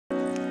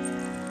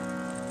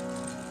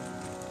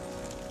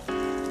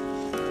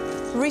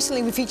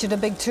Recently we featured a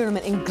big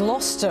tournament in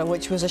Gloucester,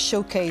 which was a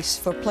showcase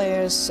for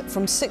players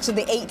from 6 of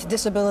the 8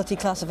 disability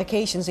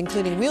classifications,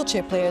 including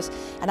wheelchair players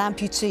and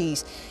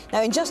amputees.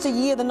 Now, in just a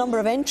year, the number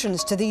of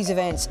entrants to these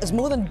events has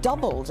more than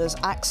doubled as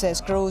access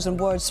grows and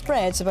word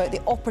spreads about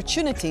the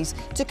opportunities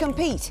to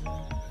compete.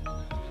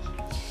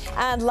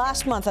 And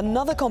last month,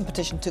 another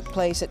competition took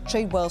place at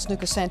Tradewell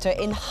Snooker Centre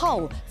in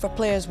Hull for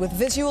players with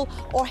visual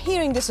or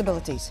hearing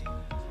disabilities.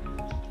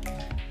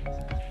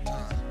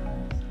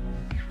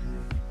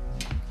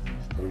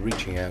 We're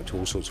reaching out to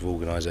all sorts of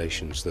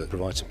organisations that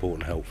provide support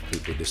and help for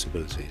people with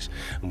disabilities,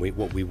 and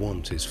what we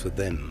want is for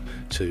them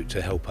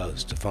to help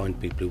us to find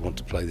people who want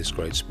to play this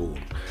great sport,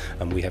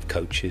 and we have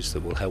coaches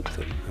that will help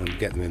them and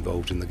get them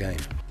involved in the game.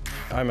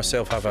 I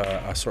myself have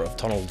a sort of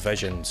tunnelled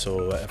vision,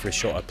 so every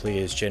shot I play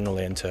is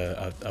generally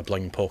into a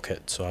blind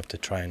pocket, so I have to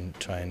try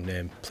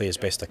and play as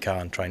best I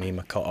can, try and aim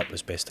a cut up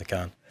as best I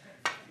can.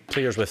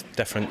 Players with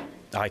different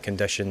eye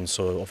conditions,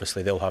 so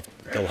obviously they'll have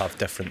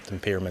different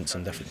impairments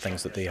and different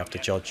things that they have to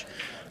judge,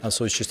 and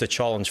so it's just a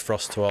challenge for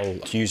us to all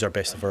use our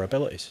best of our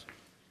abilities.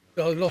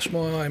 I lost my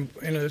eye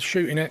in a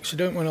shooting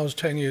accident when I was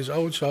 10 years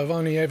old, so I've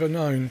only ever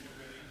known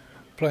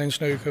playing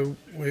snooker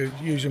with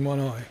using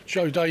one eye.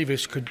 Joe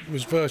Davis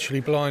was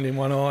virtually blind in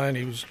one eye, and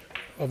he was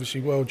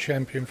obviously world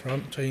champion for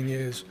 18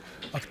 years.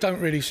 I don't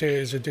really see it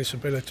as a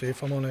disability,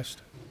 if I'm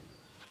honest.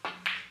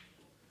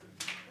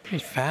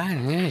 It's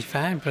fine, yeah, it's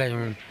fine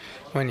playing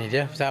when you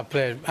do. I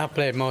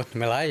played most of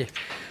my life.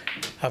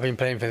 I've been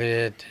playing for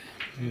the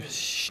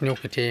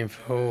snooker team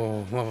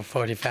for over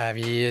 45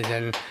 years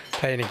and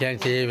playing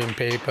against hearing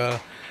people.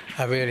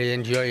 I really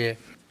enjoy it.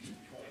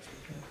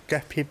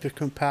 Deaf people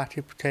can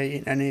participate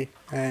in any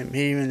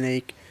hearing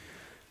league,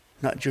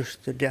 not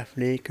just the deaf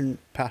league, can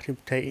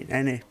participate in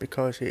any,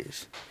 because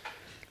it's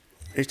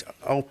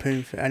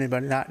open for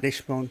anybody, like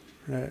this one,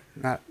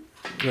 like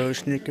World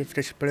Snooker for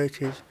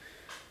Disabilities.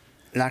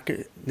 Like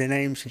the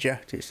name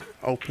suggests, it's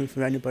open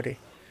for anybody.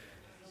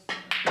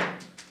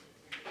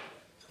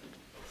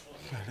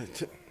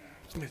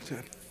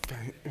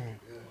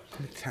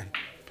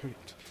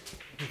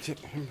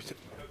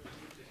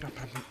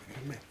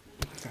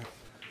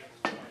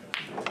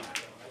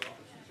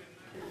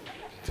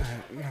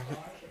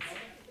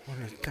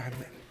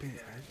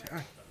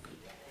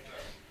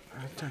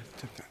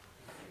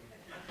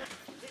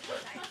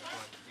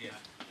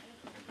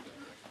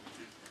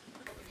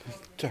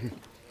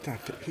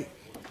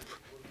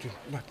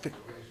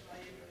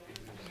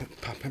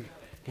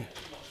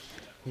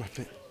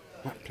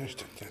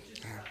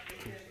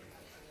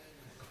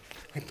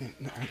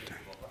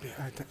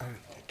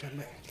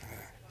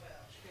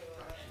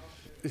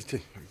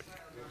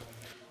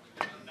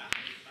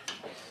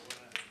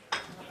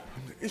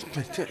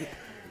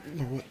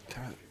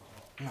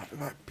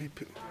 Like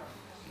people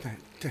that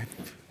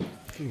deaf.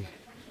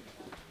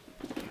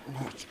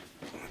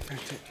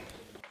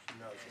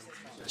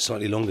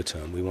 Slightly longer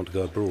term, we want to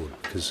go abroad,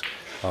 because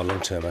our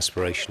long-term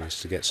aspiration is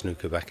to get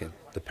snooker back in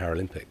the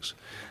Paralympics,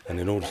 and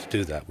in order to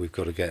do that we've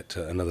got to get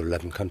another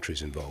 11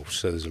 countries involved,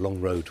 so there's a long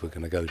road we're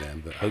going to go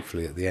down, but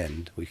hopefully at the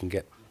end we can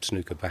get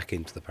snooker back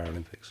into the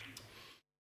Paralympics.